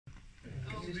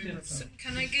So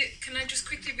can I just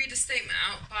quickly read a statement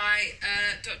out by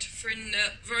Dr.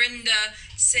 Virinder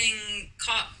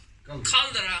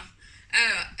Kalra,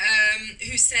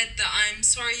 who said that I'm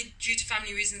sorry due to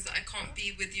family reasons that I can't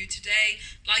be with you today.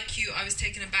 Like you, I was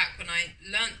taken aback when I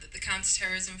learnt that the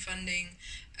counter-terrorism funding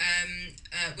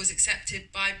was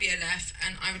accepted by BLF,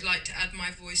 and I would like to add my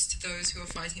voice to those who are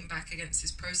fighting back against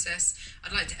this process.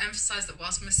 I'd like to emphasize that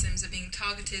whilst Muslims are being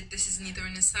targeted, this is neither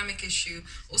an Islamic issue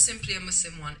or simply a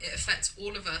Muslim one. It affects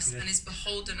all of us and is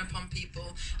beholden upon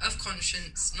people of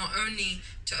conscience, not only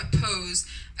to oppose,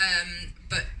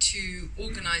 but to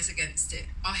organize against it.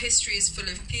 Our history is full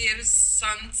of peers,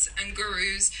 sants and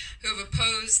gurus who have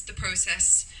opposed the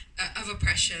process of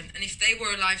oppression, and if they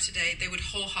were alive today, they would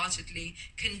wholeheartedly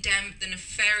condemn the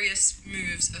nefarious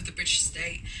moves of the British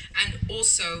state, and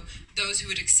also those who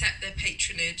would accept their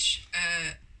patronage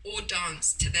or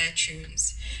dance to their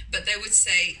tunes. But they would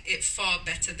say it far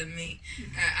better than me.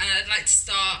 And I'd like to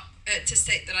start to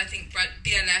state that I think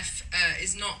BLF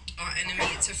is not our enemy.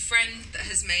 It's a friend that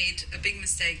has made a big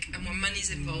mistake, and when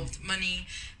money's involved, many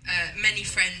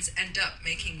friends end up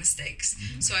making mistakes.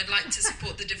 So I'd like to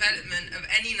support the development of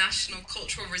any national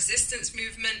cultural resistance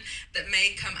movement that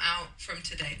may come out from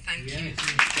today. Thank you.